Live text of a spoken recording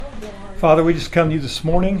Father, we just come to you this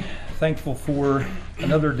morning, thankful for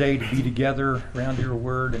another day to be together around your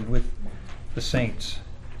word and with the saints.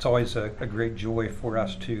 It's always a great joy for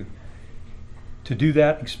us to do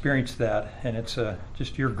that, experience that, and it's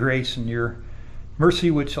just your grace and your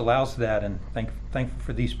mercy which allows that, and thankful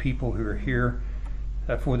for these people who are here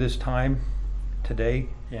for this time today,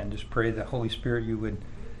 and just pray that Holy Spirit, you would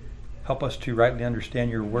help us to rightly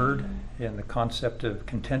understand your word and the concept of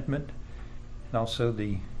contentment and also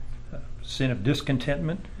the sin of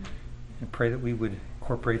discontentment, and pray that we would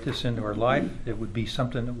incorporate this into our life. It would be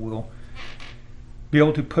something that we'll be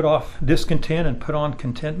able to put off discontent and put on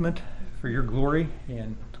contentment for your glory,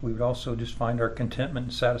 and we would also just find our contentment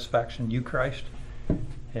and satisfaction in you, Christ,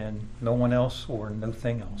 and no one else or no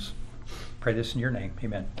thing else. Pray this in your name.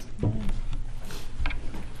 Amen.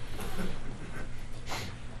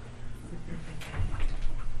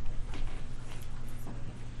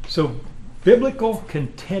 So, biblical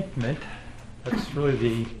contentment, that's really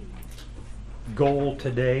the goal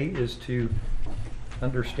today, is to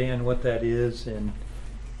understand what that is. And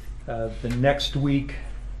the next week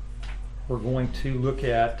we're going to look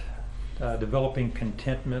at developing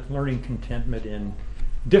contentment, learning contentment in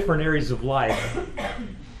different areas of life,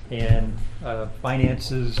 and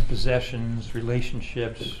finances, possessions,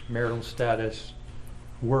 relationships, marital status,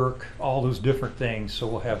 work, all those different things. So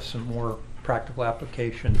we'll have some more practical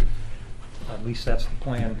application. At least that's the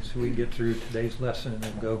plan, so we can get through today's lesson and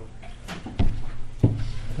then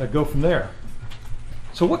go from there.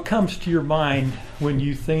 So what comes to your mind when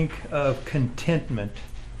you think of contentment,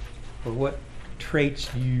 or what traits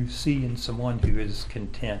do you see in someone who is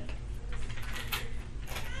content?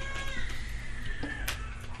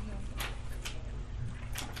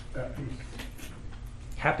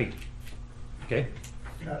 Happy. Okay.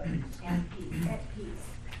 At peace. At peace.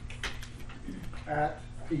 At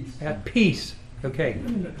peace. At peace. Okay.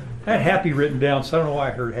 I had happy written down, so I don't know why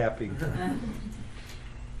I heard happy.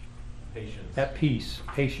 Patience. At peace.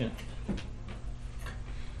 Patient.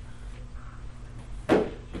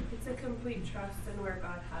 It's a complete trust in where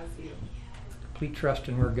God has you. Complete trust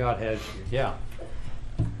in where God has you. Yeah.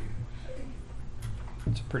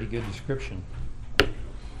 That's a pretty good description.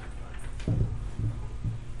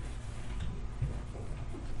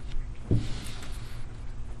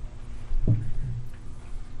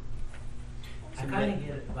 I kind of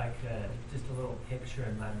get like just a little picture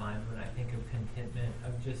in my mind when I think of contentment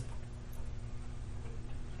of just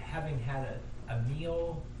having had a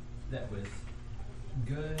meal that was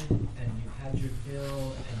good, and you had your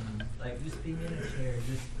fill, and like just being in a chair,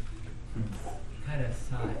 just kind of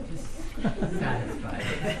just satisfied,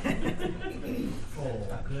 full,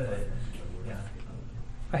 good, yeah.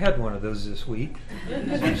 I had one of those this week.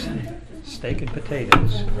 Steak and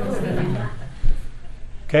potatoes.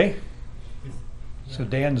 Okay. So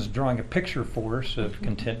Dan's drawing a picture for us of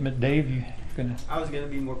contentment. Dave, you gonna? I was gonna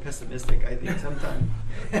be more pessimistic, I think, sometime.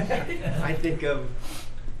 I think of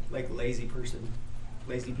like lazy person.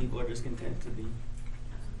 Lazy people are just content to be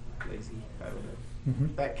lazy. I don't know.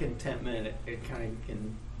 Mm-hmm. That contentment, it kind of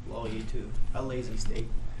can lull you to a lazy state.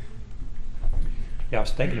 Yeah, I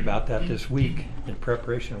was thinking about that this week in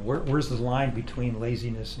preparation. Where's the line between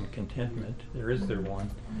laziness and contentment? Is there one?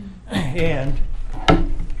 And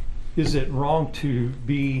is it wrong to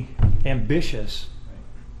be ambitious?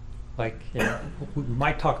 Like, you know, we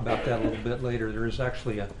might talk about that a little bit later. There is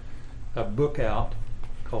actually a book out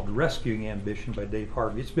called Rescuing Ambition by Dave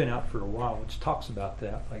Harvey. It's been out for a while, which talks about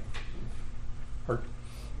that. Like, are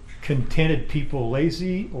contented people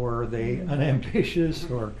lazy, or are they unambitious,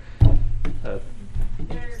 or To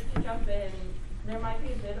jump in, there might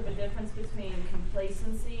be a bit of a difference between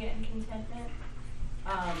complacency and contentment.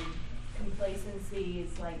 Complacency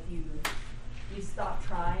is like you stop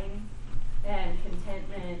trying, and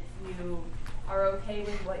contentment, you are okay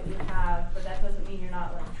with what you have, but that doesn't mean you're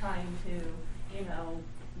not like trying to,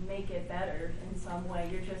 make it better in some way.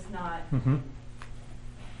 You're just not, mm-hmm.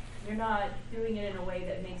 you're not doing it in a way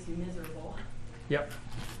that makes you miserable. Yep.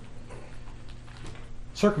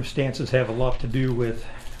 Circumstances have a lot to do with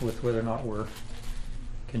whether or not we're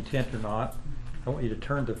content or not. I want you to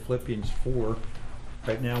turn to Philippians 4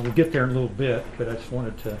 right now. We'll get there in a little bit, but I just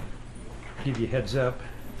wanted to give you a heads up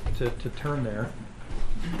to turn there.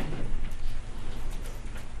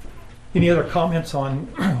 Any other comments on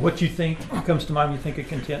what you think comes to mind when you think of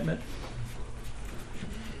contentment?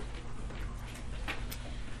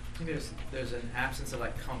 I think there's an absence of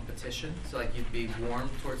like competition, so like you'd be warm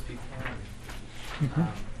towards people, and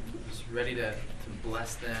just ready to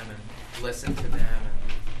bless them and listen to them,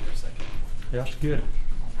 and there's like Yeah, that's good.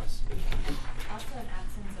 Also an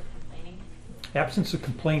absence of complaining. Absence of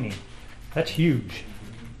complaining. That's huge.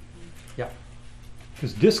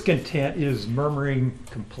 Because discontent is murmuring,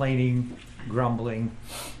 complaining, grumbling.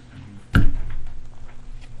 Kind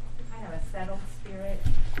of a settled spirit.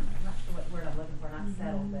 I'm not sure what word I'm looking for, not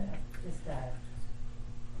settled, but just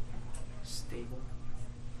Stable.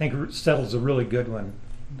 I think settled's a really good one.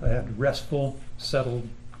 I had restful, settled,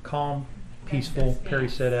 calm, peaceful. Perry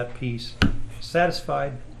said at peace.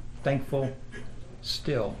 Satisfied, thankful,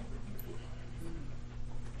 still.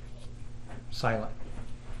 Silent.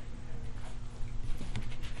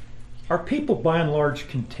 Are people by and large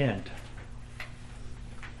content?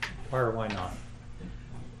 Why or why not?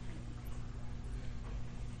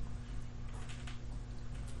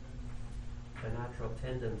 The natural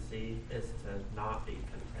tendency is to not be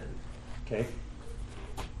content. Okay.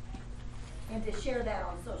 And to share that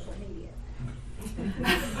on social media.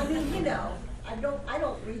 I mean, you know, I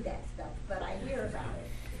don't read that stuff, but I hear about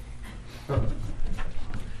it.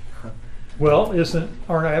 Well,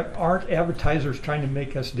 aren't advertisers trying to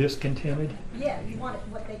make us discontented? Yeah, you want it,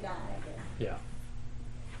 what they got, I guess. Yeah.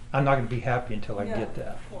 I'm not going to be happy until I No, get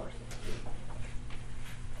that. Of course.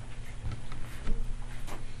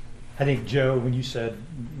 I think, Joe, when you said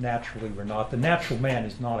naturally we're not, the natural man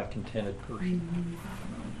is not a contented person.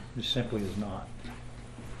 It simply is not.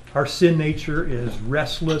 Our sin nature is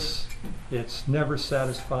restless. It's never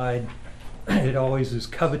satisfied. It always is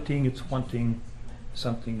coveting. It's wanting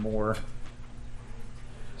something more.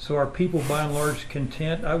 So are people by and large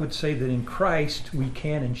content? I would say that in Christ we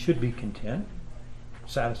can and should be content,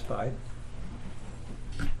 satisfied.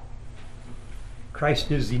 Christ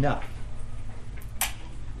is enough.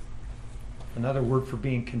 Another word for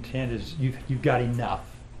being content is you've got enough.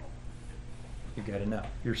 You've got enough.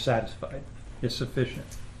 You're satisfied. It's sufficient.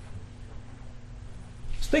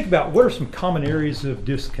 Let's think about what are some common areas of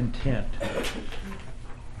discontent.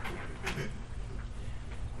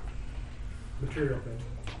 Material things.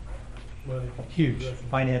 Money. Huge. Possessions.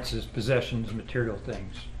 Finances, possessions, material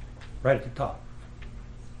things. Right at the top.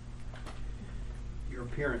 Your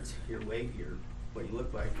appearance, your weight, what you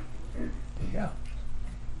look like. Yeah.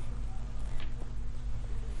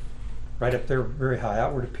 Right up there, very high.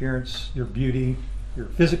 Outward appearance, your beauty, your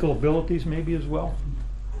physical abilities maybe as well.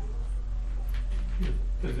 Your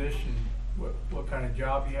position, what kind of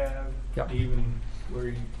job you have, Yep. even where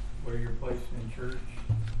you're placed in church.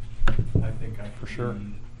 I think I For could sure.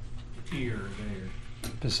 be here or there.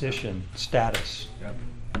 Position, status. Yep.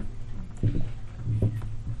 You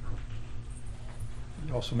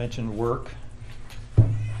also mentioned work.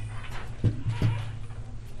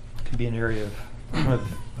 Could be an area of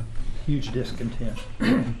huge discontent.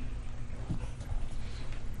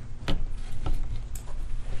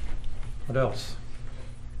 What else?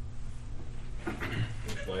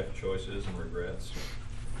 Life choices and regrets.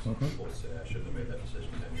 Some Mhm. people say, I shouldn't have made that decision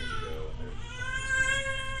 10 years ago, and they're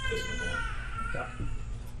discontent. Yeah.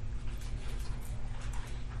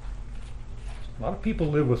 A lot of people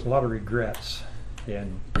live with a lot of regrets,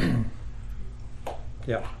 and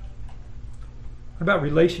yeah. What about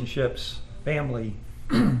relationships, family,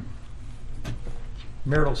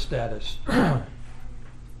 marital status? Some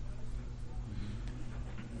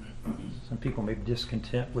people may be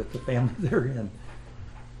discontent with the family they're in,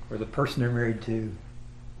 or the person they're married to,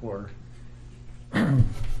 or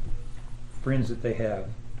friends that they have.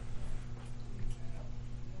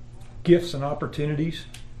 Gifts and opportunities.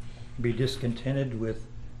 Be discontented with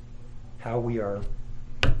how we are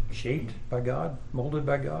shaped by God, molded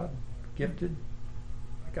by God, gifted.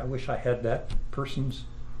 Like I wish I had that person's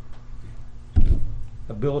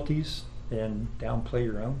abilities, and downplay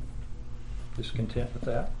your own. Discontent with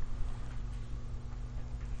that.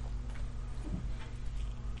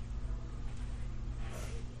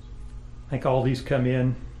 I think all these come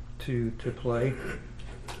in to play.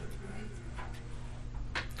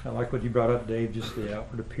 I like what you brought up, Dave, just the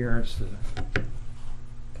outward appearance.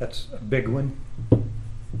 That's a big one.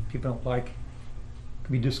 People don't like,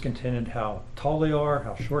 can be discontented how tall they are,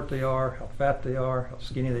 how short they are, how fat they are, how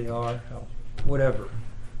skinny they are, how whatever.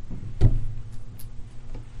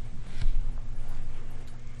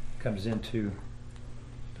 Comes into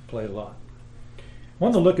play a lot. I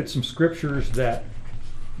want to look at some scriptures that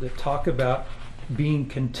talk about being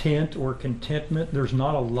content or contentment. There's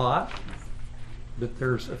not a lot, but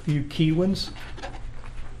there's a few key ones.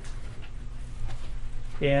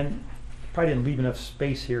 And probably didn't leave enough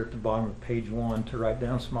space here at the bottom of page 1 to write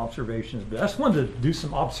down some observations, but I just wanted to do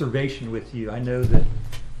some observation with you. I know that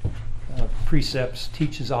Precepts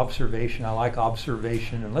teaches observation. I like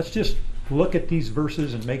observation, and let's just look at these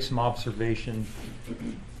verses and make some observation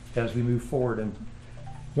as we move forward. And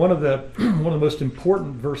one of the most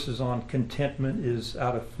important verses on contentment is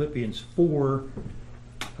out of Philippians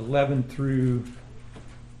 4:11 through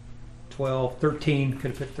 12, 13,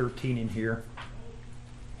 could have put 13 in here.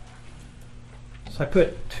 So I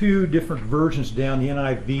put two different versions down, the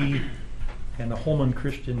NIV and the Holman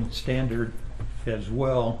Christian Standard as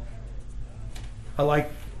well. I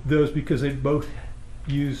like those because they both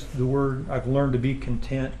use the word, I've learned to be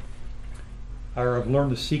content, or I've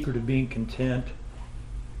learned the secret of being content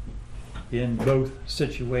in both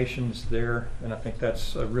situations there, and I think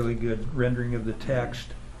that's a really good rendering of the text.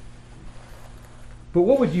 But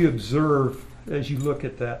what would you observe as you look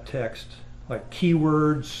at that text? Like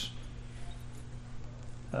keywords,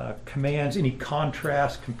 commands, any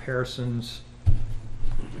contrast, comparisons?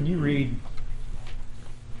 Can you read?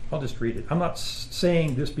 I'll just read it. I'm not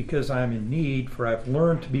saying this because I'm in need, for I've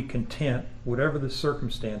learned to be content, whatever the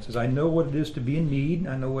circumstances. I know what it is to be in need.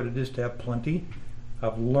 I know what it is to have plenty.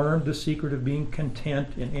 I've learned the secret of being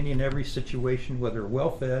content in any and every situation, whether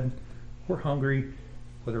well-fed or hungry,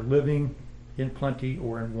 whether living in plenty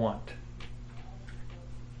or in want.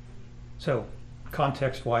 So,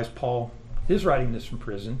 context-wise, Paul is writing this from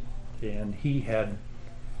prison, and he had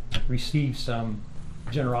received some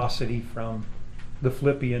generosity from the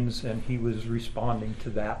Philippians, and he was responding to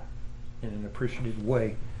that in an appreciative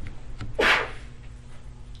way.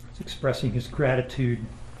 He's expressing his gratitude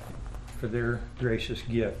for their gracious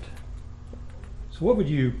gift. So what would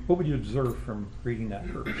you observe from reading that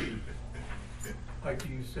verse? Like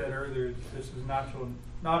you said earlier, this is not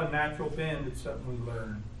a natural bend, it's something we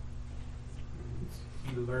learn.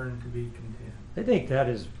 You learn to be content. I think that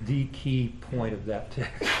is the key point of that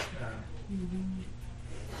text.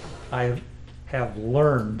 I have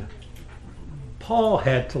learned. Paul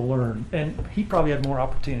had to learn, and he probably had more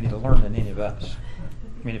opportunity to learn than any of us.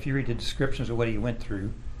 I mean, if you read the descriptions of what he went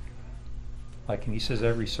through, like, and he says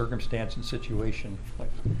every circumstance and situation.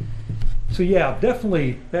 So yeah,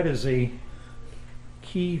 definitely that is a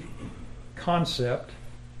key concept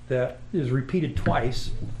that is repeated twice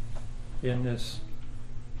in this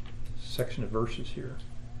section of verses here.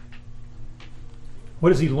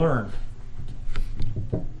 What has he learned?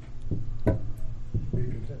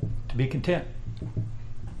 To be content.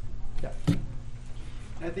 Yeah.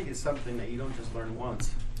 I think it's something that you don't just learn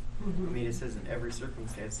once. I mean, it says in every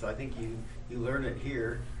circumstance. So I think you learn it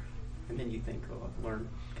here, and then you think, oh, I've learned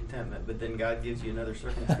contentment. But then God gives you another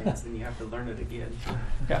circumstance, and you have to learn it again.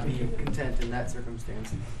 Yeah. Be content in that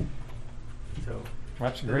circumstance. So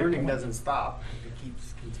That's a the great learning point. doesn't stop. It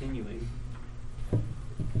keeps continuing.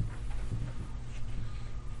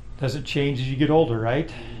 Does it change as you get older,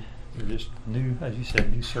 right? They're just new, as you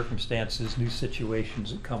said, new circumstances, new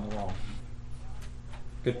situations that come along.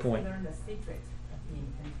 Good point. Learn the secret of being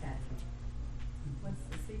content. What's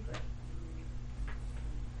the secret?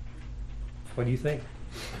 What do you think?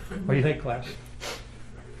 What do you think, class?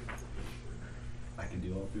 I can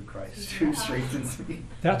do all through Christ who strengthens me.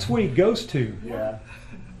 That's what he goes to Yeah.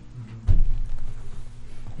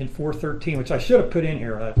 in 4:13, which I should have put in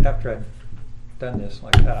here after I'd done this.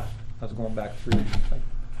 I was going back through.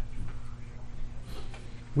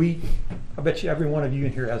 I bet you every one of you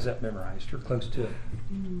in here has that memorized or close to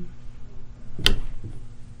it.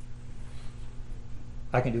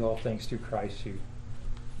 I can do all things through Christ who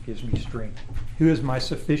gives me strength. Who is my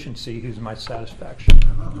sufficiency? Who's my satisfaction?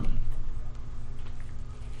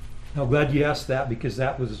 I'm glad you asked that, because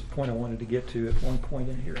that was the point I wanted to get to at one point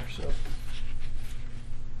in here. So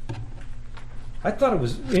I thought it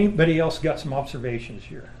was, anybody else got some observations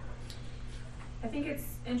here? I think it's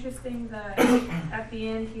interesting that at the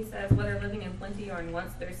end he says, whether living in plenty or in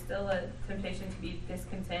want, there's still a temptation to be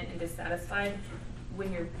discontent and dissatisfied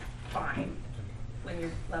when you're fine, when you're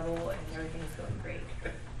level and everything's going great.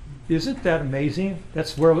 Isn't that amazing?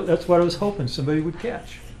 That's what I was hoping somebody would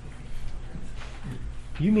catch.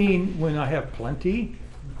 You mean when I have plenty,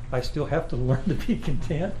 I still have to learn to be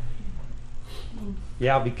content?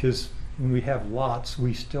 Yeah, because when we have lots,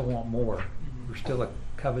 we still want more. We're still a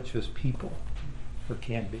covetous people, or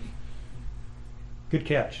can be. Good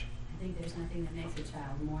catch. I think there's nothing that makes a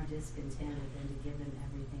child more discontented than to give them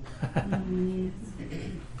everything he needs.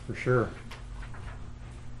 For sure.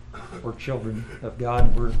 We're children of God,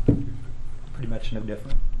 and we're pretty much no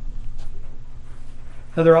different.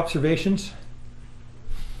 Other observations?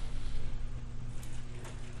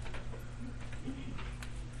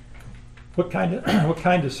 What kind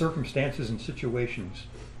of circumstances and situations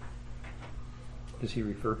does he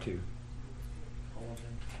refer to?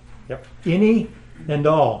 Yep. Any and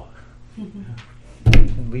all.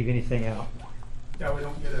 And leave anything out. Yeah, we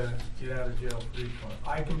don't get a get out of jail free card.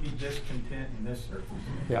 I can be discontent in this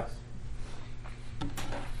circumstance. Yeah.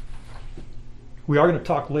 We are going to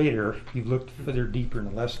talk later. You've looked further deeper in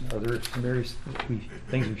the lesson. Are there some areas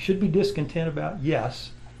things we should be discontent about?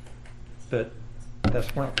 Yes. but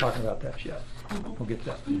we're not talking about that yet. We'll get to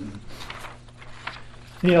that.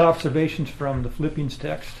 Any observations from the Philippians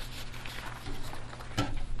text? I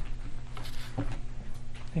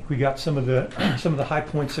think we got some of the high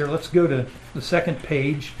points there. Let's go to the second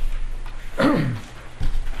page.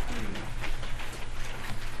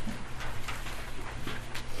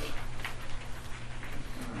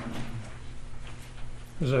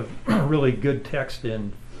 There's a really good text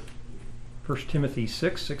in 1 Timothy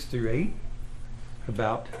 6 through 8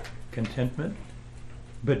 about contentment.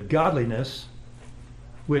 But godliness,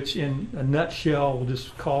 which in a nutshell we'll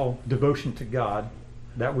just call devotion to God,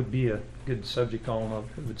 that would be a good subject all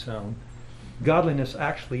of its own. Godliness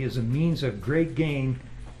actually is a means of great gain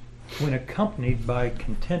when accompanied by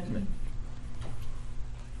contentment.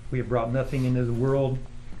 We have brought nothing into the world,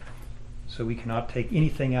 so we cannot take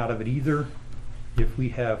anything out of it either. If we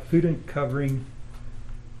have food and covering,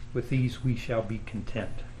 with these we shall be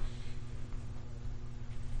content.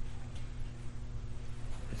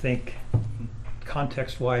 I think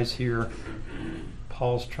context-wise here,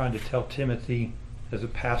 Paul's trying to tell Timothy as a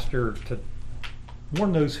pastor to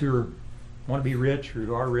warn those who want to be rich or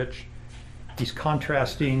who are rich. He's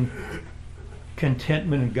contrasting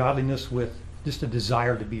contentment and godliness with just a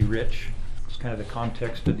desire to be rich. It's kind of the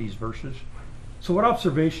context of these verses. So what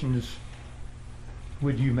observations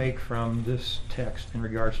would you make from this text in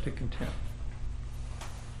regards to content?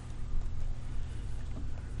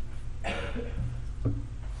 It's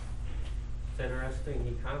interesting,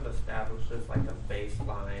 he kind of establishes like a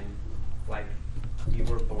baseline, like you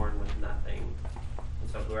were born with nothing. And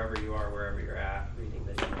so whoever you are, wherever you're at, reading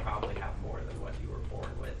this, you probably have more than what you were born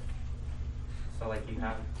with. So like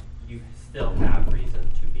you still have reason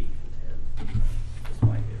to be content,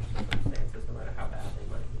 despite your circumstances, no matter how bad they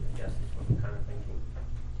might be. I guess is what I'm kind of thinking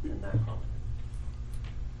in that context.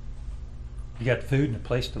 You got food and a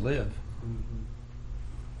place to live. Mm-hmm.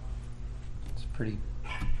 It's pretty,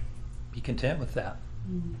 be content with that.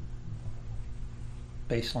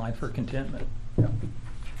 Baseline for contentment. Yeah.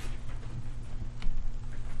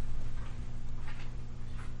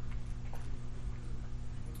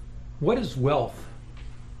 What is wealth?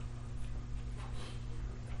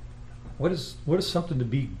 What is something to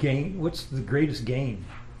be gained? What's the greatest gain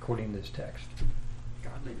according to this text?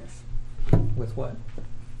 Godliness. With what?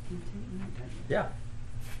 Yeah.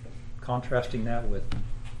 Contrasting that with,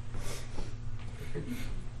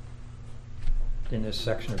 in this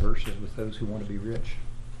section of verses, with those who want to be rich.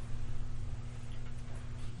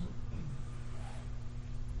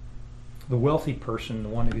 The wealthy person, the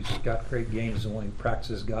one who's got great gain, is the one who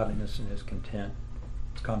practices godliness and is content.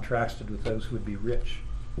 It's contrasted with those who would be rich.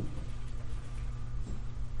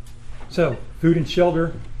 So, food and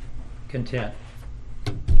shelter, content.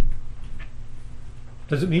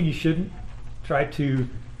 Does it mean you shouldn't try to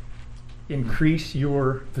increase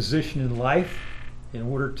your position in life in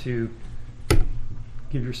order to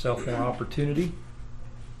give yourself more opportunity,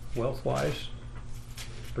 wealth-wise,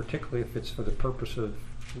 particularly if it's for the purpose of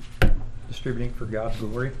distributing for God's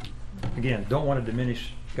glory? Again, don't want to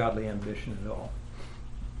diminish godly ambition at all.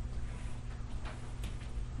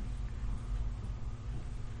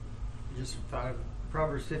 Just thought of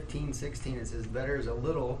Proverbs 15:16. It says, "Better is a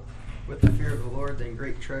little with the fear of the Lord than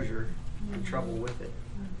great treasure and trouble with it.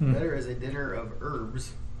 Better is a dinner of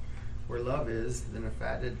herbs where love is than a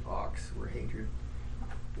fatted ox where hatred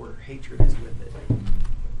is with it."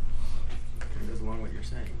 It goes along with what you're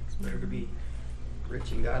saying. It's better to be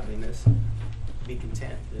rich in godliness, be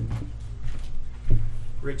content, than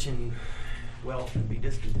rich in wealth and be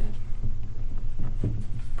discontent.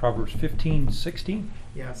 Proverbs 15:16.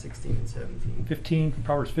 Yeah, 16 and 17.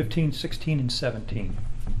 Proverbs 15, 16, and 17.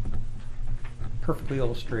 Perfectly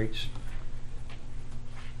illustrates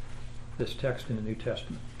this text in the New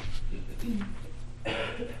Testament.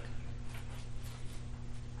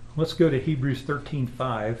 Let's go to Hebrews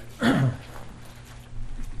 13:5.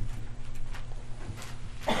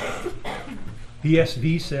 The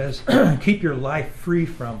ESV says, keep your life free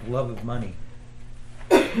from love of money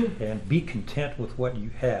and be content with what you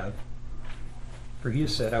have. For he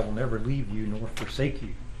has said, I will never leave you nor forsake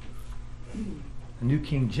you. The New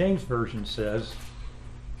King James Version says,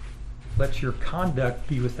 let your conduct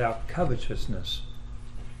be without covetousness.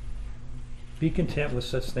 Be content with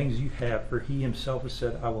such things you have, for he himself has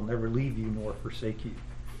said, I will never leave you nor forsake you.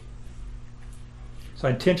 So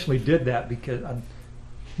I intentionally did that because I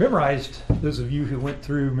memorized, those of you who went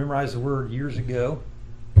through, memorized the word years ago,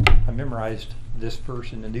 I memorized this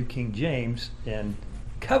verse in the New King James, and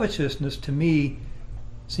covetousness to me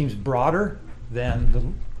seems broader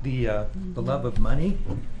than the love of money.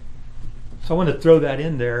 So I wanted to throw that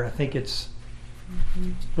in there. I think it's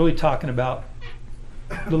really talking about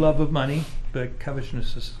the love of money, but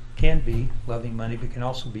covetousness can be loving money, but can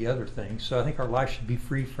also be other things. So I think our life should be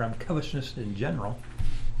free from covetousness in general,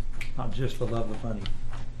 not just the love of money.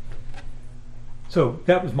 So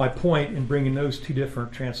that was my point in bringing those two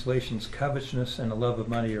different translations. Covetousness and the love of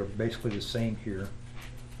money are basically the same here.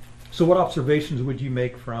 So what observations would you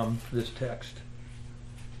make from this text?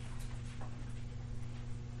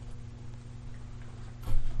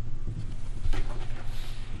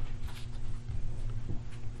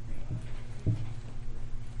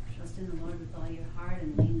 Trust in the Lord with all your heart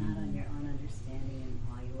and lean not on your own understanding. In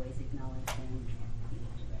all your ways acknowledge Him, and He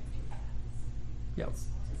will direct your paths. Yep. It's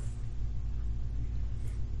just-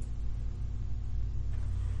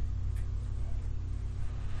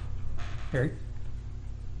 Harry?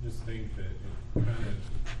 Just think that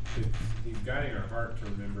he's guiding our heart to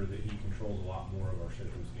remember that he controls a lot more of our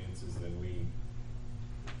circumstances than we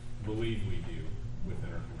believe we do within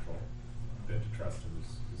our control. That to trust him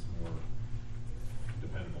is more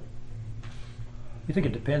dependable. You think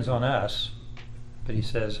it depends on us, but he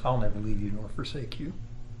says, I'll never leave you nor forsake you.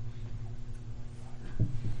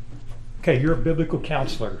 Okay, you're a biblical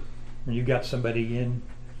counselor, and you got somebody in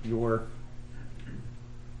your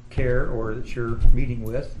care or that you're meeting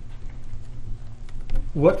with.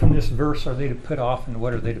 What from this verse are they to put off and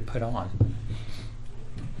what are they to put on?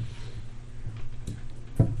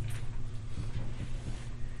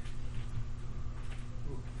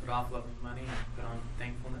 Put off love of money and put on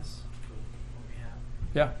thankfulness for what we have.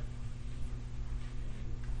 Yeah.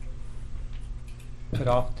 Put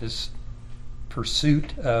off this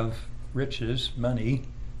pursuit of riches, money,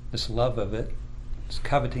 this love of it, this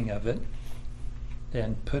coveting of it,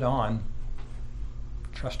 and put on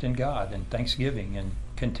trust in God and thanksgiving and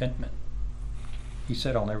contentment. He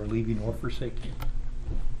said, I'll never leave you nor forsake you.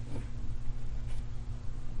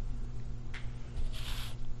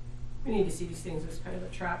 We need to see these things as kind of a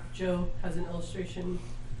trap. Joe has an illustration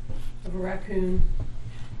of a raccoon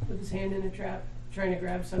with his hand in a trap, trying to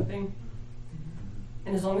grab something.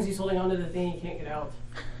 And as long as he's holding onto the thing, he can't get out.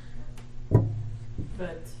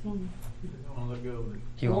 But You don't want to let go of it.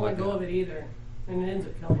 he won't let go of it either. And it ends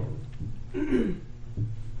up killing him.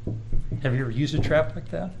 Have you ever used a trap like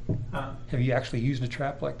that? Huh? Have you actually used a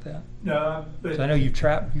trap like that? No, but 'Cause I know you've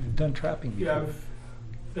done trapping before. yeah,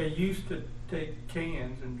 they used to take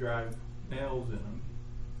cans and drive nails in them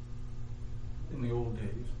in the old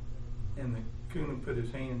days, and the coon would put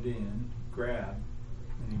his hand in, grab,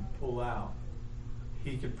 and he'd pull out.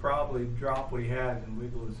 He could probably drop what he had and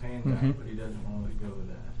wiggle his hand Mhm. out, but he doesn't want to let go of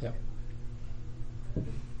that. Yep.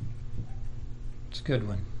 It's a good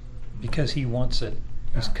one. Because he wants it.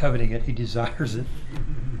 He's coveting it. He desires it.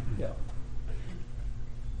 Yeah.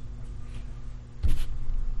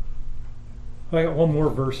 I got one more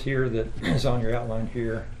verse here that is on your outline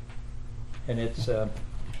here. And it's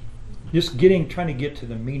just trying to get to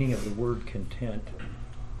the meaning of the word content.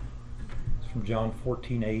 It's from John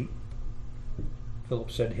 14:8.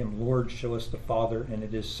 Philip said to him, Lord, show us the Father, and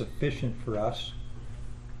it is sufficient for us.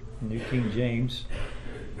 New King James.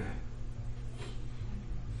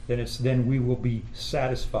 Then we will be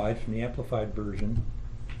satisfied from the Amplified Version.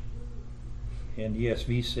 And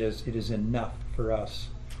ESV says it is enough for us.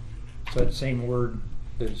 So that same word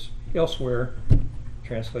that is elsewhere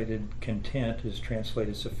translated content is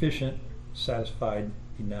translated sufficient, satisfied,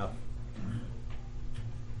 enough.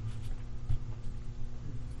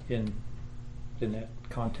 In that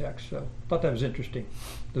context. So I thought that was interesting.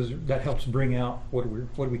 That helps bring out what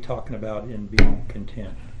are we talking about in being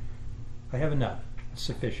content. I have enough. It's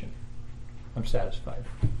sufficient. I'm satisfied.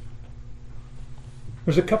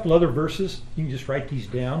 There's a couple other verses. You can just write these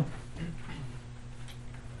down.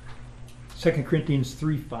 2 Corinthians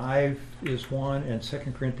 3:5 is one, and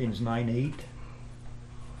 2 Corinthians 9:8.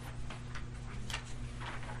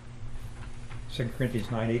 2 Corinthians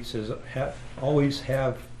 9:8 says, always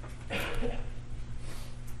have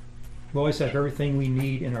everything we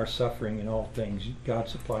need in our suffering in all things. God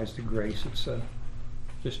supplies the grace. It's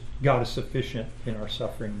just God is sufficient in our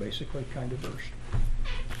suffering, basically, kind of verse.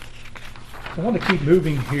 I want to keep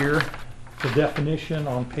moving here. The definition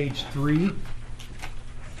on page 3.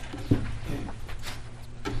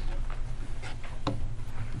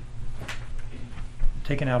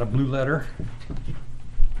 Taking out a blue letter.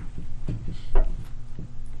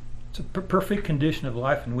 It's a perfect condition of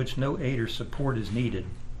life in which no aid or support is needed.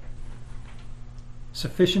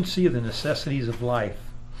 Sufficiency of the necessities of life.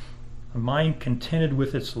 A mind contented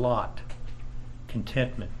with its lot.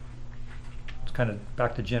 Contentment. It's kind of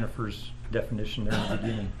back to Jennifer's definition there in the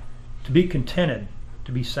beginning. To be contented,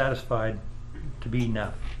 to be satisfied, to be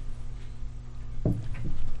enough.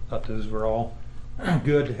 Thought those were all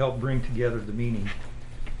good to help bring together the meaning.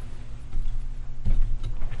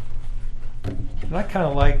 And I kind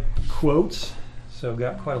of like quotes, so I've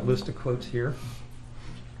got quite a list of quotes here.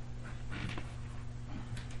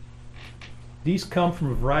 These come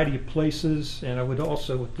from a variety of places, and I would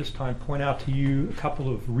also at this time point out to you a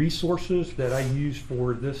couple of resources that I use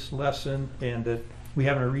for this lesson and that we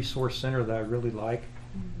have in our resource center that I really like.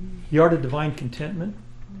 The Art of Divine Contentment.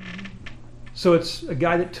 So it's a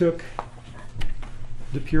guy that took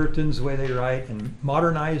the Puritans, the way they write, and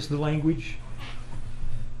modernized the language.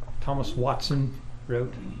 Thomas Watson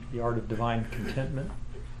wrote The Art of Divine Contentment.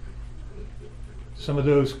 Some of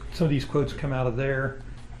these quotes come out of there.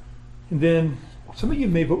 And then some of you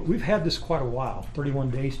we've had this quite a while,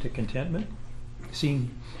 31 Days to Contentment,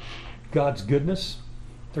 seeing God's goodness,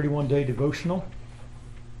 31-day devotional.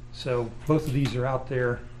 So both of these are out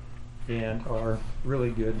there and are really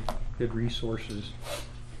good resources.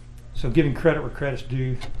 So giving credit where credit's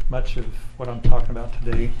due, much of what I'm talking about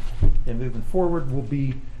today and moving forward will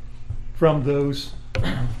be from those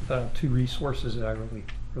two resources that I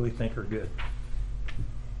really think are good.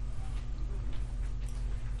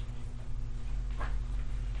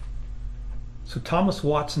 So Thomas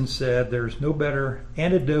Watson said, "There's no better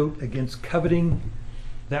antidote against coveting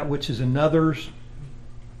that which is another's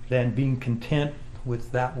than being content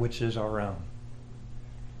with that which is our own."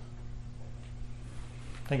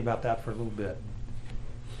 Think about that for a little bit.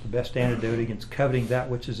 The best antidote against coveting that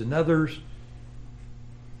which is another's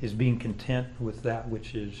is being content with that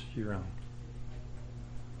which is your own.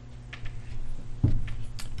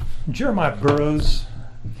 Jeremiah Burroughs,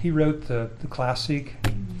 he wrote the classic,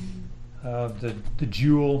 the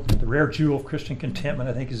rare jewel of Christian contentment,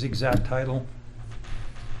 I think is the exact title.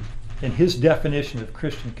 And his definition of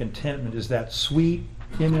Christian contentment is that sweet,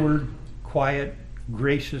 inward, quiet,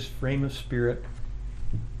 gracious frame of spirit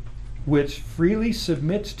which freely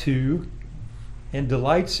submits to and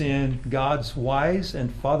delights in God's wise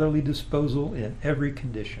and fatherly disposal in every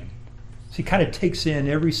condition. So he kind of takes in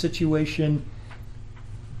every situation,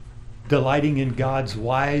 delighting in God's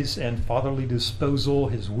wise and fatherly disposal,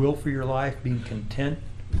 his will for your life, being content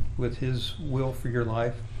with his will for your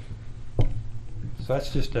life. So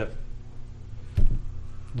that's just the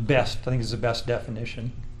best, I think is the best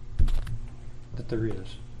definition that there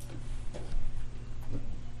is.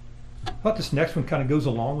 I thought this next one kind of goes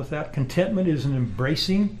along with that. Contentment is an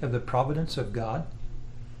embracing of the providence of God.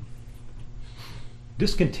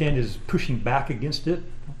 Discontent is pushing back against it.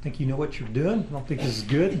 I don't think you know what you're doing. I don't think this is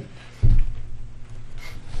good.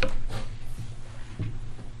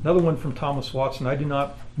 Another one from Thomas Watson. I do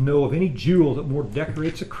not know of any jewel that more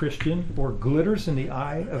decorates a Christian or glitters in the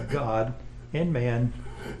eye of God and man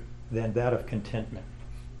than that of contentment.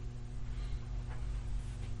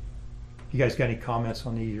 If you guys got any comments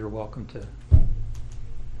on these, you're welcome to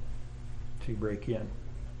break in.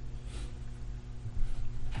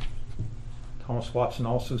 Thomas Watson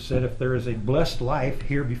also said, if there is a blessed life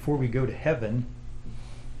here before we go to heaven,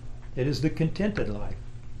 it is the contented life.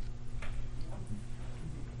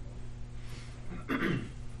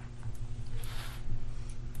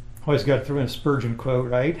 Always got to throw in a Spurgeon quote,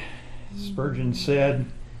 right? Spurgeon said,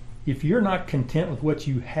 if you're not content with what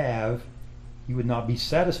you have, you would not be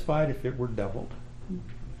satisfied if it were doubled.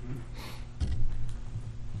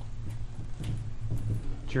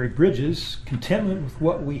 Jerry Bridges, contentment with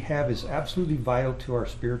what we have is absolutely vital to our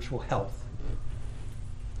spiritual health.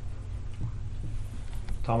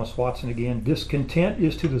 Thomas Watson again, discontent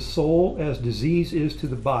is to the soul as disease is to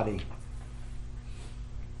the body.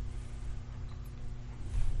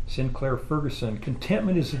 Sinclair Ferguson,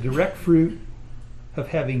 contentment is a direct fruit of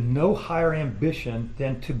having no higher ambition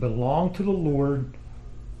than to belong to the Lord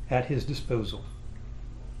at his disposal.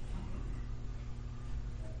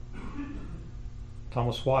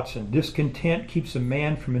 Thomas Watson, discontent keeps a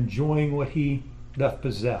man from enjoying what he doth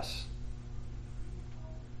possess.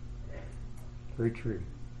 Very true.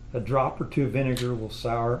 A drop or two of vinegar will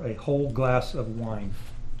sour a whole glass of wine.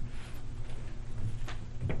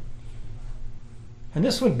 And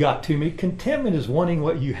this one got to me. Contentment is wanting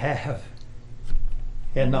what you have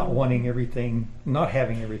and not wanting everything, not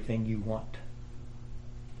having everything you want.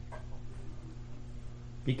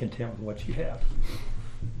 Be content with what you have.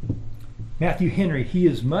 Matthew Henry, he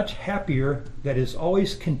is much happier that is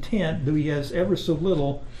always content, though he has ever so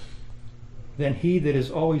little, than he that is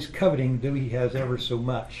always coveting, though he has ever so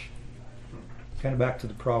much. Kind of back to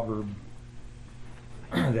the proverb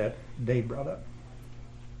that Dave brought up.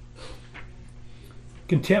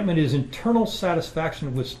 Contentment is internal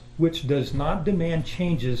satisfaction which does not demand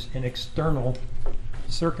changes in external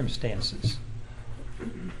circumstances.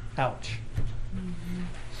 Ouch.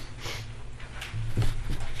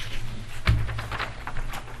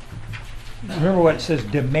 Remember what it says,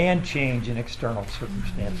 demand change in external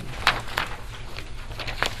circumstances.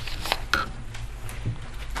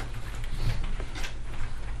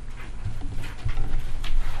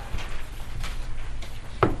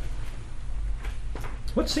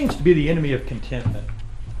 What seems to be the enemy of contentment?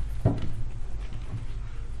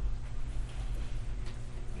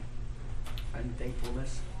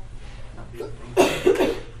 Unthankfulness. Not being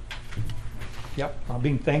thankful. Yep, not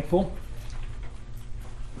being thankful.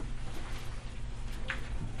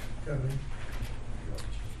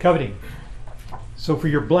 Coveting. So for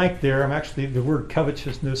your blank there, I'm actually, the word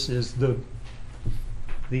covetousness is and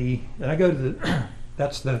I go to the,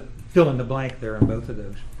 that's the fill in the blank there in both of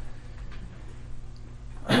those.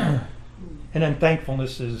 And then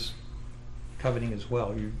thankfulness is coveting as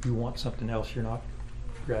well. You want something else, you're not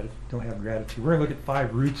don't have gratitude. We're going to look at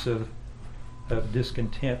 5 roots of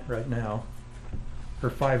discontent right now, or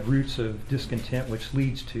 5 roots of discontent which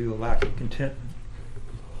leads to a lack of contentment.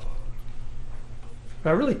 But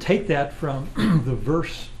I really take that from the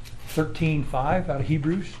verse 13:5 out of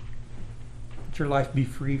Hebrews. Let your life be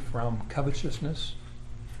free from covetousness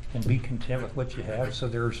and be content with what you have. So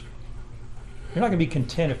you're not going to be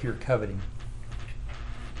content if you're coveting.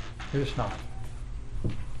 You're just not.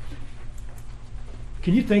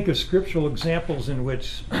 Can you think of scriptural examples in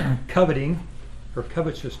which coveting or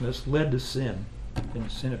covetousness led to sin,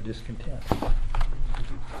 and sin of discontent?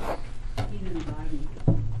 Eve in the garden.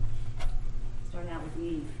 Start out with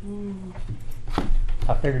Eve.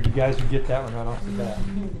 I figured you guys would get that one right off the bat.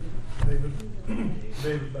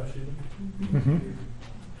 David Bathsheba. Mm-hmm.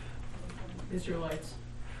 Israelites.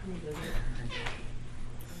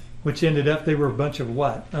 Which ended up, they were a bunch of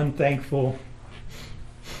what? Unthankful,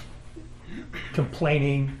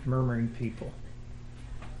 complaining, murmuring people.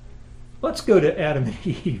 Let's go to Adam and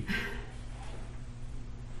Eve,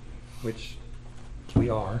 which we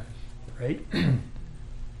are, right?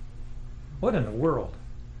 What in the world?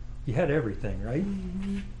 You had everything, right?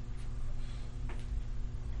 Mm-hmm.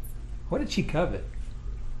 What did she covet?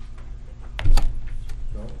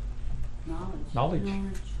 Knowledge.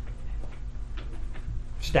 Knowledge.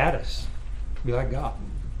 Status. Be like God.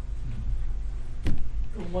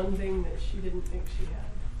 The one thing that she didn't think she had.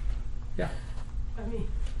 Yeah. I mean,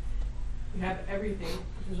 you have everything,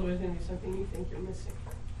 but there's always going to be something you think you're missing.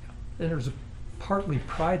 And there's partly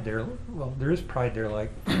pride there. Well, there is pride there,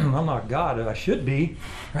 like, I'm not God, I should be,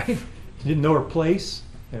 right? She didn't know her place.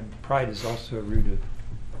 And pride is also a root of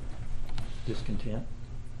discontent.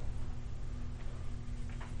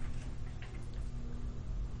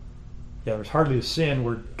 Yeah, there's hardly a sin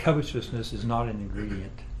where covetousness is not an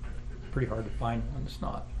ingredient. Pretty hard to find one that's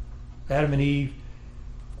not. Adam and Eve.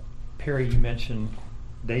 Perry, you mentioned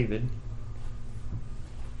David.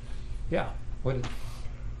 Yeah, what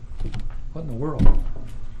in the world?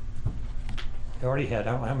 He already had,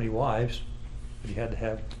 I don't know how many wives, but he had to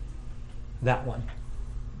have that one.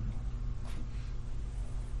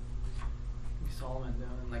 Solomon,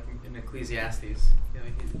 like in Ecclesiastes,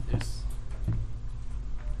 there's,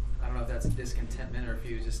 I don't know if that's discontentment or if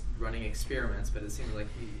he was just running experiments, but it seems like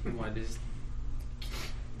he wanted to just,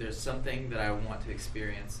 there's something that I want to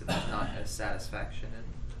experience that's not a satisfaction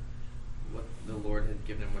in what the Lord had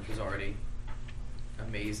given him, which was already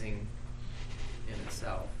amazing in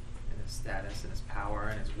itself, in his status and his power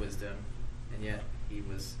and his wisdom, and yet he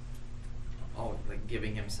was all like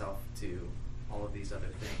giving himself to all of these other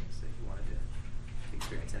things that he wanted to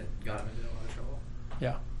experience, and it got him into a lot of trouble.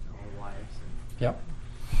 Yeah. All the wives. Yep.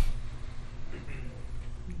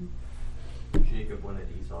 Jacob wanted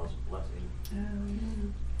Esau's blessing.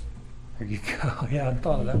 There you go. Yeah, I hadn't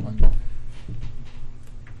thought of that one.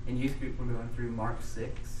 In youth group, we're going through Mark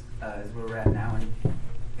 6, is where we're at now, and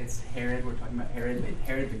it's Herod. We're talking about Herod, but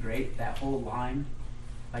Herod the Great. That whole line,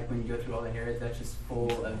 like when you go through all the Herods, that's just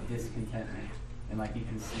full of discontentment. And like you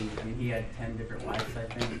can see, I mean, he had 10 different wives, I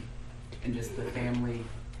think, and just the family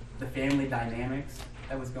dynamics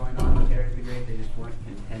that was going on with Herod the Great. They just weren't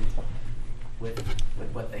content with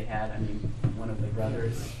what they had. I mean, one of the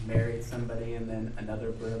brothers married somebody, and then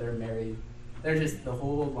another brother married. They're just, the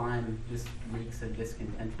whole line just reeks of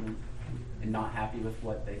discontentment and not happy with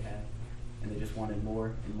what they had. And they just wanted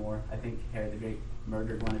more and more. I think Herod the Great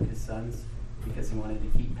murdered one of his sons because he wanted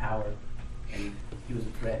to keep power, and he was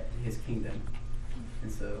a threat to his kingdom.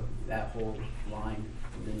 And so that whole line,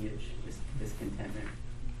 lineage, just discontentment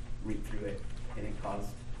reeked through it, and it caused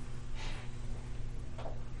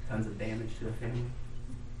tons of damage to the family.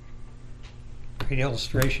 Great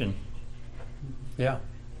illustration. Yeah.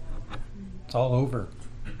 It's all over.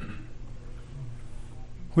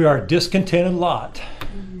 We are a discontented lot,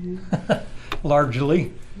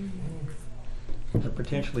 largely. Or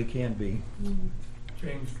potentially can be.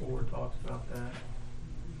 James 4 talks about that.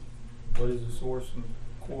 What is the source of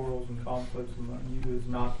quarrels and conflicts among you is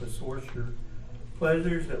not the source your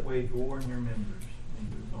pleasures that wage war in your members. And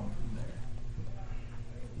he goes on from there.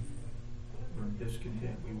 We're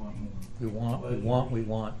discontent, we want more. We want, we want, we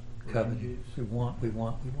want. Coveting. We want, we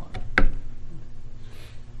want, we want.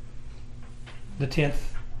 The 10th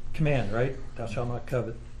command, right? Thou shalt not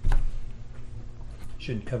covet.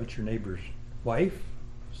 Shouldn't covet your neighbor's wife,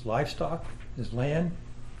 his livestock, his land,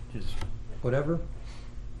 his whatever.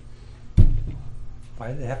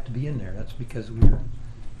 Why do they have to be in there? That's because we're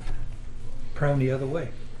prone the other way.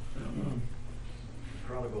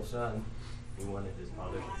 Prodigal son, he wanted his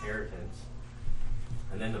father's inheritance.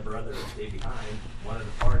 And then the brother that stayed behind wanted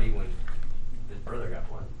a party when his brother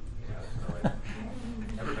got one. You know, so like,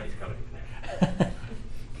 everybody's coveting there.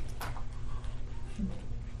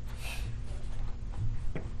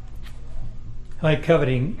 Like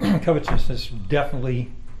coveting, covetousness,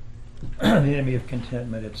 definitely the enemy of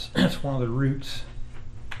contentment. It's one of the roots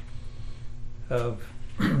of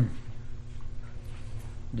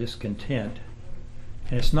discontent.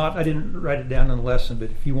 And it's not, I didn't write it down in the lesson, but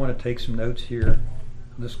if you want to take some notes here,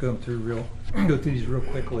 I'll just go through these real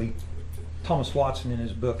quickly. Thomas Watson in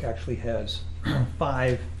his book actually has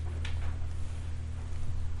 5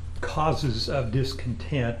 causes of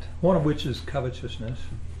discontent, one of which is covetousness.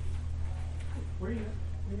 Where are you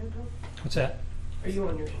at? What's that? Are you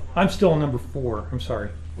on your? I'm still on number 4. I'm sorry.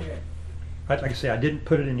 Okay. Like I say, I didn't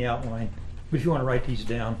put it in the outline, but if you want to write these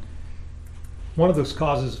down, one of those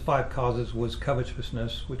causes, 5 causes, was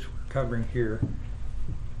covetousness, which we're covering here.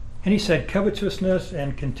 And he said, covetousness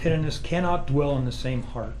and contentedness cannot dwell in the same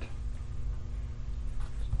heart.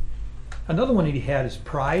 Another one that he had is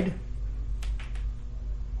pride.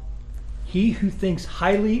 He who thinks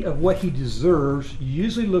highly of what he deserves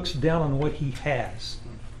usually looks down on what he has.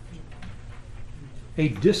 A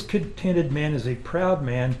discontented man is a proud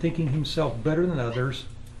man, thinking himself better than others.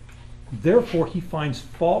 Therefore, he finds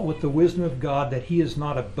fault with the wisdom of God that he is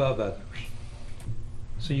not above others.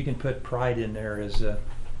 So you can put pride in there as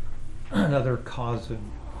another cause of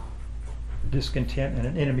discontent and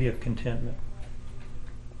an enemy of contentment.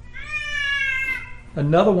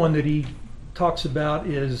 Another one that he talks about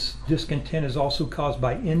is discontent is also caused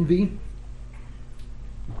by envy.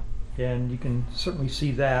 And you can certainly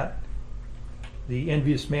see that. The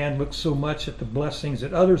envious man looks so much at the blessings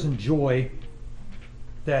that others enjoy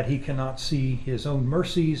that he cannot see his own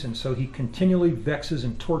mercies, and so he continually vexes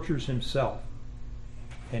and tortures himself.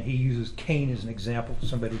 And he uses Cain as an example,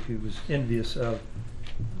 somebody who was envious of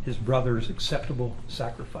his brother's acceptable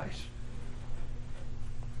sacrifice.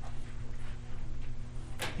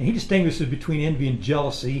 And he distinguishes between envy and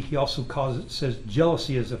jealousy. He also says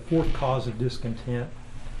jealousy is a 4th cause of discontent.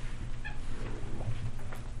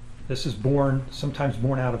 This is sometimes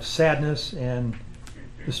born out of sadness, and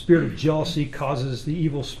the spirit of jealousy causes the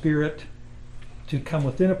evil spirit to come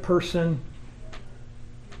within a person,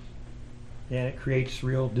 and it creates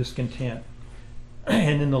real discontent.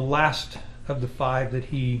 And then the last of the 5 that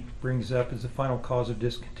he brings up as the final cause of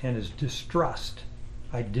discontent is distrust.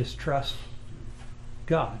 I distrust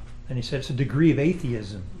God. And he said it's a degree of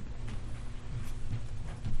atheism.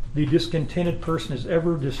 The discontented person is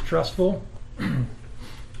ever distrustful.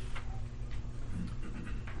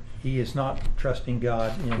 He is not trusting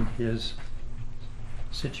God in his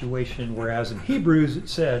situation, whereas in Hebrews it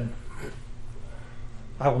said,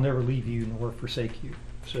 I will never leave you nor forsake you.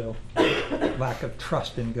 So lack of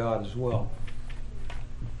trust in God as well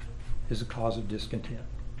is a cause of discontent.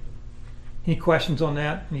 Any questions on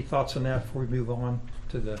that? Any thoughts on that before we move on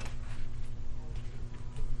to the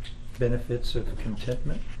benefits of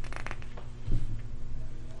contentment?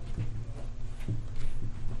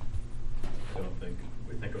 I don't think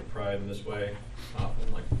we think of pride in this way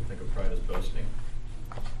often, like we think of pride as boasting.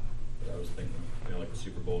 But I was thinking, like the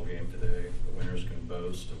Super Bowl game today, the winners can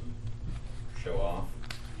boast and show off.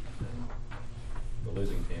 And the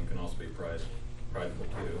losing team can also be prideful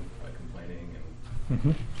too, by complaining and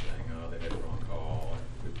saying, oh, they made the wrong call,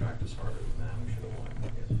 we practiced harder than them, we should have won.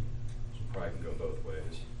 So pride can go both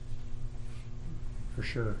ways. For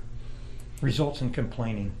sure. Results in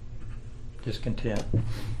complaining, discontent.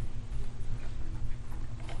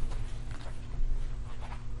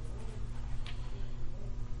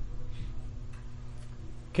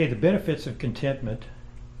 Okay, the benefits of contentment.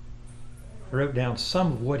 I wrote down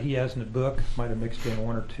some of what he has in the book. Might have mixed in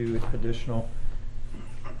 1 or 2 additional.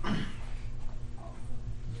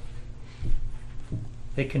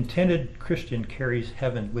 A contented Christian carries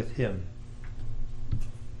heaven with him.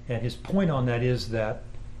 And his point on that is that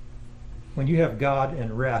when you have God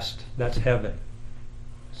and rest, that's heaven.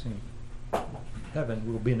 things. In heaven,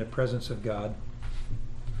 we'll be in the presence of God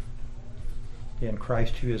in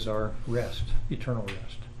Christ, who is our rest, eternal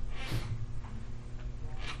rest.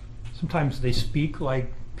 Sometimes they speak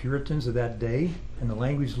like Puritans of that day, and the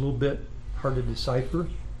language is a little bit hard to decipher,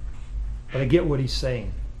 but I get what he's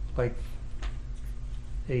saying. Like,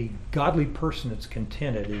 a godly person that's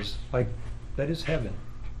contented is like, that is heaven.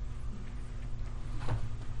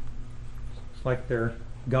 It's like they're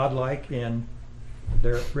godlike and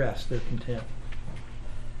they're at rest, they're content.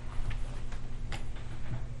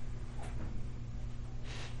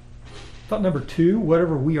 Thought number 2,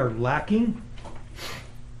 whatever we are lacking,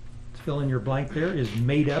 let's fill in your blank there, is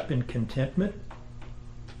made up in contentment.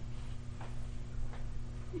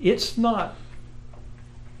 It's not,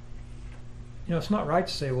 it's not right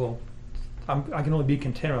to say, well, I can only be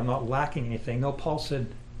content, I'm not lacking anything. No, Paul said,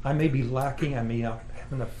 I may be lacking, I may not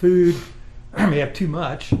have enough food, I may have too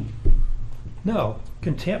much. No,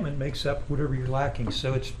 contentment makes up whatever you're lacking.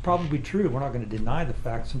 So it's probably true. We're not going to deny the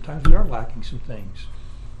fact sometimes we are lacking some things,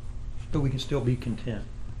 but we can still be content.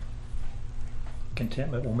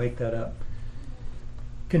 Contentment will make that up.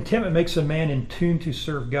 Contentment makes a man in tune to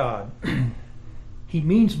serve God. He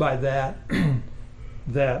means by that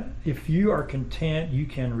that if you are content, you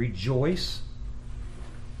can rejoice.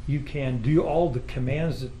 You can do all the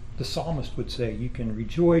commands that the psalmist would say. You can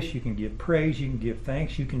rejoice, you can give praise, you can give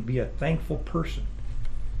thanks, you can be a thankful person.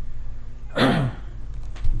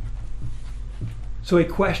 So a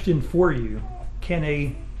question for you, can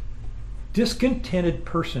a discontented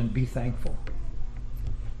person be thankful?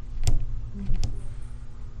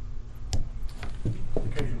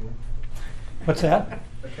 Occasionally. What's that?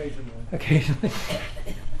 Occasionally. Occasionally.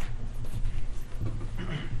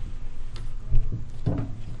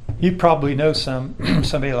 You probably know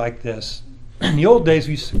somebody like this. In the old days,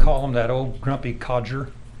 we used to call him that old grumpy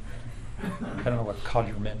codger. I don't know what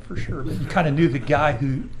codger meant for sure, but you kind of knew the guy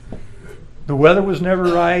who the weather was never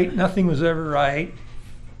right, nothing was ever right.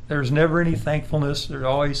 There was never any thankfulness. There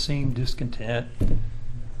always seemed discontent.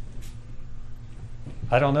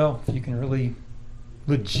 I don't know if you can really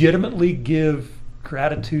legitimately give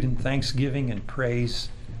gratitude and thanksgiving and praise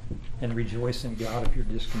and rejoice in God if you're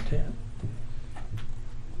discontent.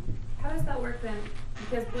 How does that work then?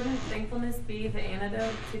 Because wouldn't thankfulness be the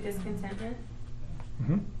antidote to discontentment?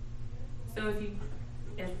 Mm-hmm. So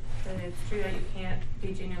if it's true that you can't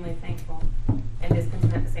be genuinely thankful and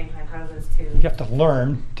discontent at the same time, how do those two? You have to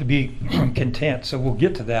learn to be content. So we'll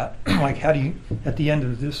get to that. Like, how do you, at the end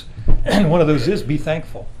of this, and one of those is be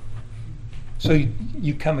thankful. So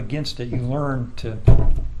you come against it. You learn to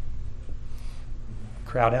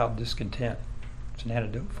crowd out discontent. It's an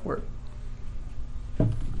antidote for it.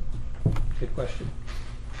 Good question.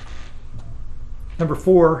 Number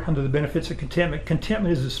 4, under the benefits of contentment.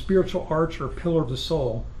 Contentment is a spiritual arch or pillar of the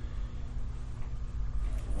soul.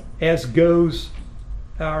 As goes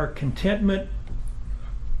our contentment,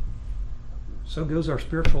 so goes our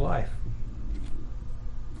spiritual life.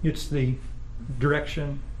 It's the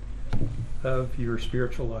direction of your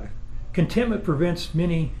spiritual life. Contentment prevents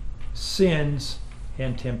many sins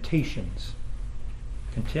and temptations.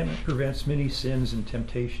 Contentment prevents many sins and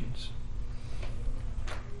temptations.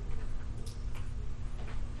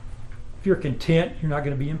 If you're content, you're not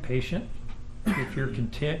going to be impatient. If you're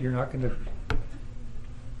content, you're not going to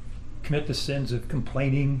commit the sins of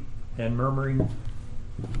complaining and murmuring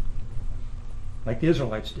like the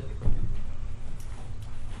Israelites did.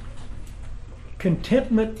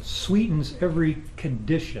 Contentment sweetens every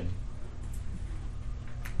condition.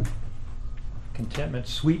 Contentment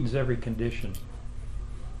sweetens every condition.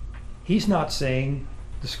 He's not saying,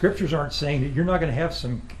 the scriptures aren't saying that you're not going to have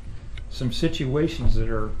some situations that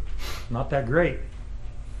are not that great.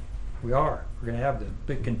 We are. We're going to have them.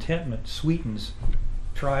 But contentment sweetens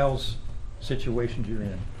trials, situations you're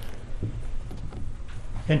in.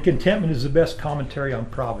 And contentment is the best commentary on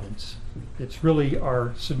providence. It's really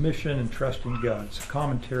our submission and trust in God. It's a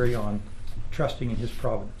commentary on trusting in His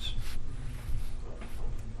providence.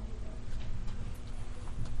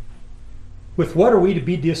 With what are we to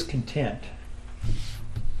be discontent?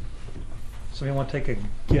 Somebody want to take a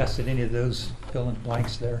guess at any of those fill in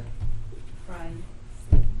blanks there? Pride.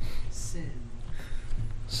 Sin.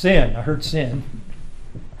 Sin. I heard sin.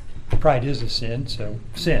 Pride is a sin, so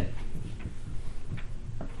sin.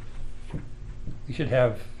 We should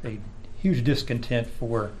have a huge discontent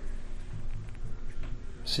for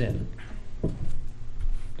sin,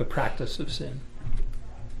 the practice of sin.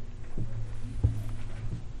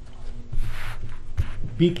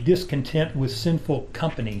 Be discontent with sinful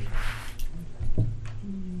company.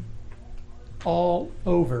 All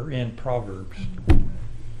over in Proverbs.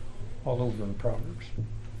 All over in Proverbs.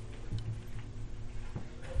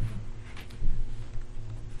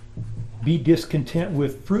 Be discontent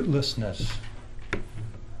with fruitlessness.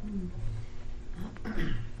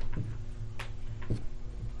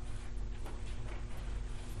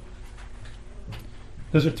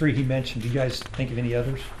 Those are three he mentioned. Do you guys think of any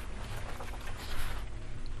others? I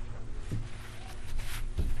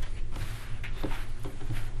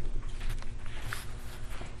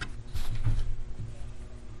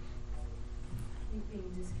think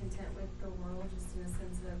being discontent with the world, just in a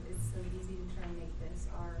sense of it's so easy to try and make this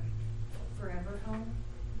our forever home,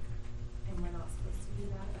 and we're not supposed to do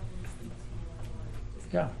that. That just leads to more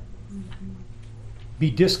Yeah. Be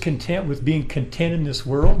discontent with being content in this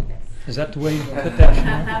world. Is that the way you put that,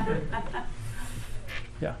 Sean?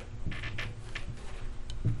 Yeah.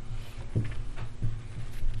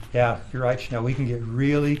 Yeah, you're right, Chanel. We can get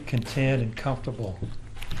really content and comfortable.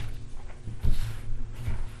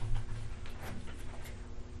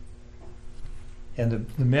 And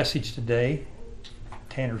the message today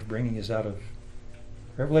Tanner's bringing is out of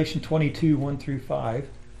Revelation 22, 1 through 5,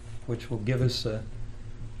 which will give us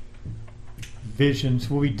visions.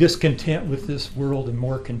 We'll be discontent with this world and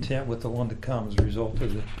more content with the one to come as a result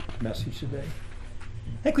of the message today.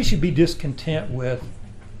 I think we should be discontent with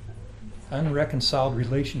unreconciled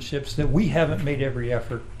relationships that we haven't made every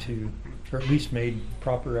effort to, or at least made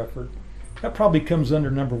proper effort. That probably comes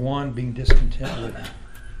under number one, being discontent with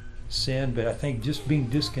sin, but I think just being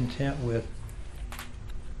discontent with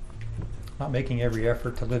not making every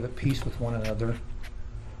effort to live at peace with one another.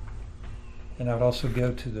 And I would also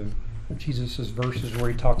go to Jesus' verses where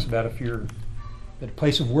he talks about if you're at a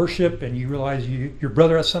place of worship and you realize your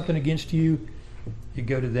brother has something against you, you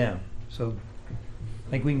go to them. So I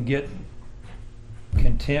think we can get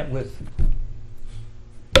content with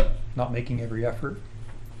not making every effort.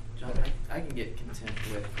 John, I can get content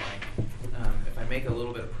with like if I make a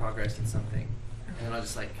little bit of progress in something, and then I'll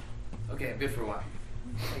just like, okay, I'm good for a while.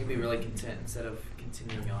 I can be really content instead of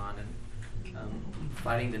continuing on and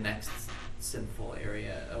finding the next sinful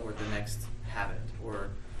area or the next habit or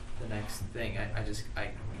the next thing. I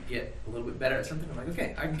get a little bit better at something. I'm like,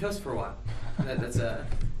 okay, I can coast for a while. And that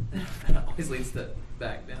always leads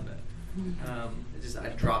back down to I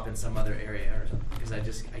drop in some other area or something because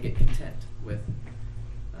I get content with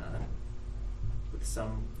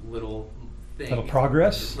some little thing. Little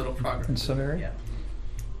progress. Just little progress in some area.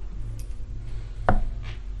 Yeah.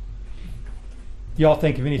 Y'all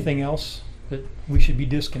think of anything else that we should be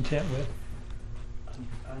discontent with?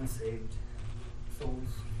 Unsaved souls.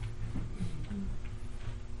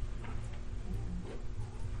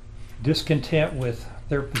 Discontent with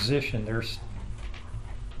their position, their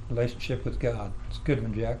relationship with God. It's a good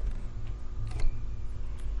one, Jack.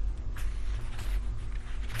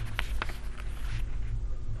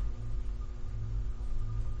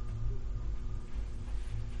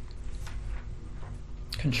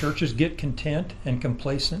 Can churches get content and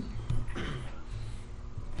complacent?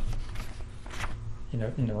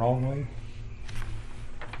 In the wrong way?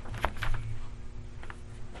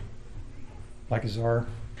 Like is our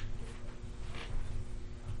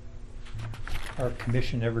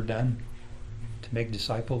commission ever done to make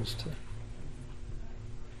disciples?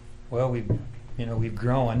 We've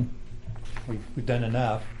grown, we've done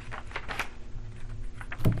enough.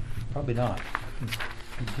 Probably not.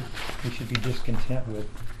 We should be discontent with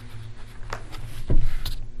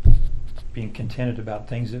being contented about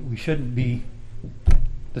things that we shouldn't be.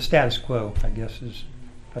 The status quo, I guess, is,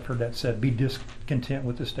 I've heard that said, be discontent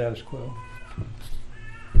with the status quo.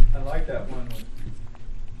 I like that one,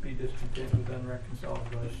 be discontent with unreconciled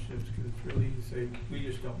relationships, because it's really easy to say, we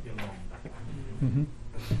just don't get along. Mm-hmm.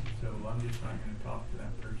 So I'm just not going to talk to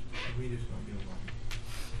that person, we just don't get along.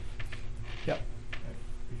 Yep.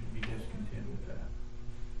 We should be discontent with that.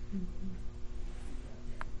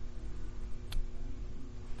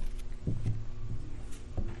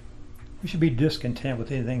 We should be discontent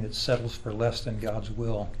with anything that settles for less than God's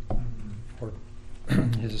will or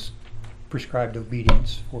His prescribed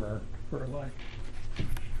obedience for our life.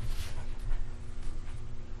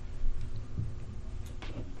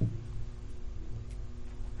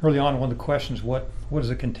 Early on, one of the questions, what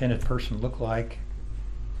does a contented person look like?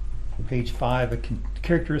 Page 5,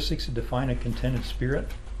 characteristics that define a contented spirit.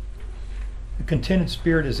 A contented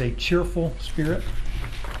spirit is a cheerful spirit.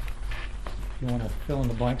 You want to fill in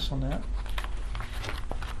the blanks on that?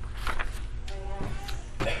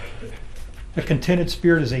 A contented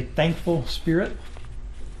spirit is a thankful spirit.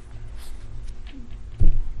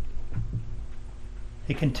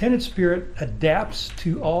 A contented spirit adapts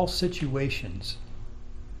to all situations.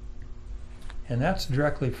 And that's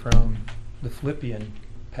directly from the Philippian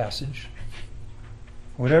passage.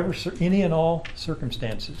 Whatever, any and all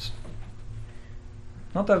circumstances.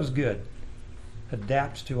 I thought that was good.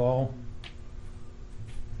 adapts to all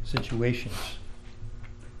situations.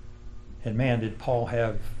 And man, did Paul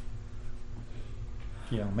have,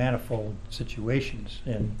 manifold situations.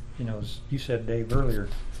 And, as you said, Dave, earlier,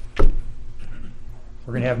 we're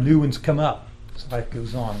going to have new ones come up as life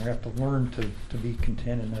goes on. We have to learn to be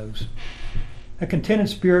content in those. A contented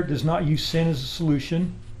spirit does not use sin as a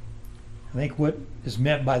solution. I think what is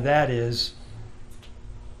meant by that is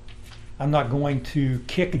I'm not going to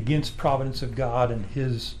kick against providence of God and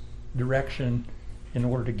His direction in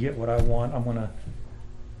order to get what I want. I'm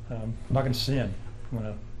not going to sin. I'm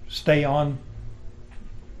going to stay on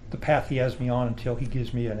the path He has me on until He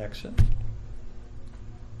gives me an exit.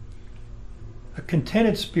 A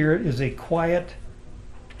contented spirit is a quiet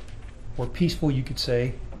or peaceful, you could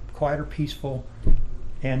say, quiet or peaceful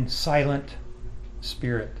and silent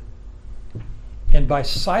spirit. And by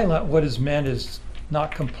silent, what is meant is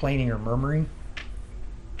not complaining or murmuring.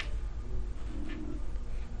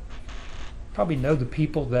 Probably know the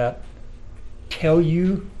people that tell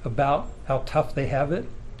you about how tough they have it,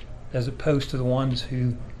 as opposed to the ones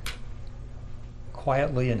who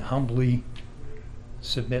quietly and humbly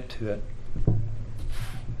submit to it.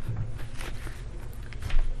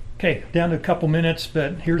 Okay, down to a couple minutes,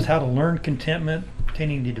 but here's how to learn contentment,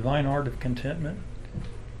 attaining the divine art of contentment.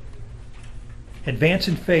 Advance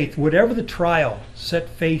in faith. Whatever the trial, set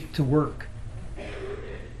faith to work.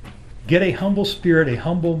 Get a humble spirit. A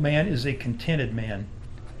humble man is a contented man.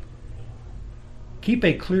 Keep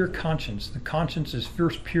a clear conscience. The conscience is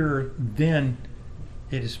first pure, then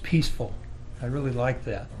it is peaceful. I really like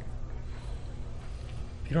that.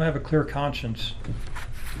 If you don't have a clear conscience,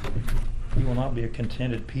 you will not be a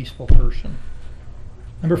contented, peaceful person.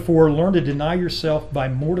 Number 4, learn to deny yourself by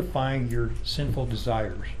mortifying your sinful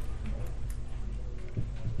desires.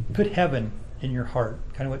 Put heaven in your heart,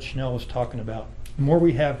 kind of what Chanel was talking about. The more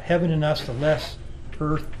we have heaven in us, the less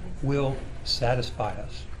earth will satisfy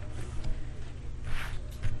us.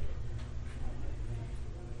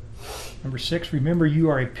 Number 6, remember you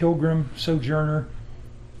are a pilgrim, sojourner.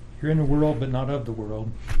 You're in the world, but not of the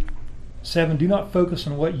world. 7, do not focus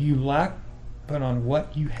on what you lack, but on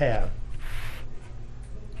what you have.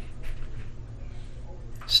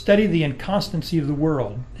 Study the inconstancy of the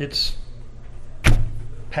world. It's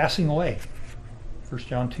passing away. 1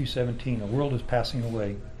 John 2:17, the world is passing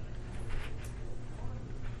away.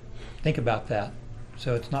 Think about that.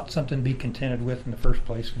 So it's not something to be contented with in the first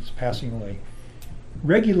place. It's passing away.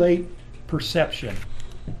 Regulate perception.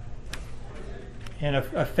 And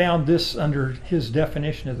I found this under his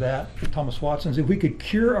definition of that, Thomas Watson's. If we could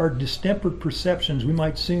cure our distempered perceptions, we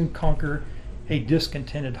might soon conquer a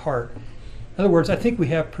discontented heart. In other words, I think we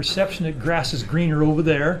have perception that grass is greener over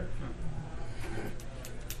there.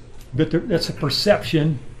 But that's a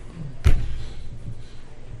perception.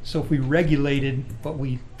 So if we regulated what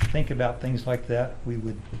we think about things like that, we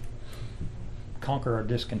would conquer our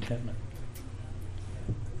discontentment.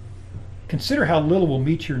 Consider how little will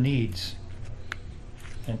meet your needs.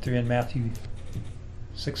 And through in Matthew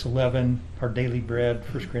 6:11, our daily bread,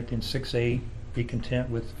 1 Corinthians 6:8, be content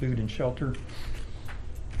with food and shelter.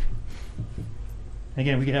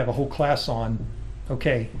 Again, we could have a whole class on,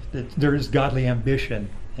 okay, that there is godly ambition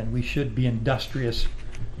and we should be industrious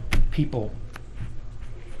people.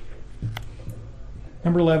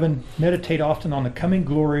 Number 11, meditate often on the coming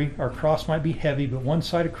glory. Our cross might be heavy, but one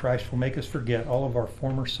side of Christ will make us forget all of our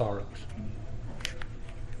former sorrows.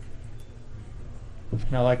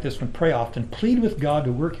 And I like this one, pray often. Plead with God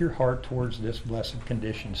to work your heart towards this blessed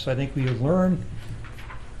condition. So I think we learn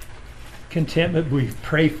contentment, we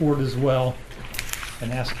pray for it as well,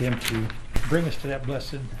 and ask Him to bring us to that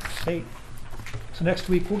blessed state. So next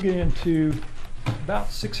week we'll get into about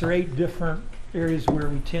 6 or 8 different areas where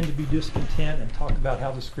we tend to be discontent and talk about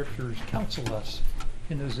how the Scriptures counsel us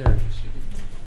in those areas.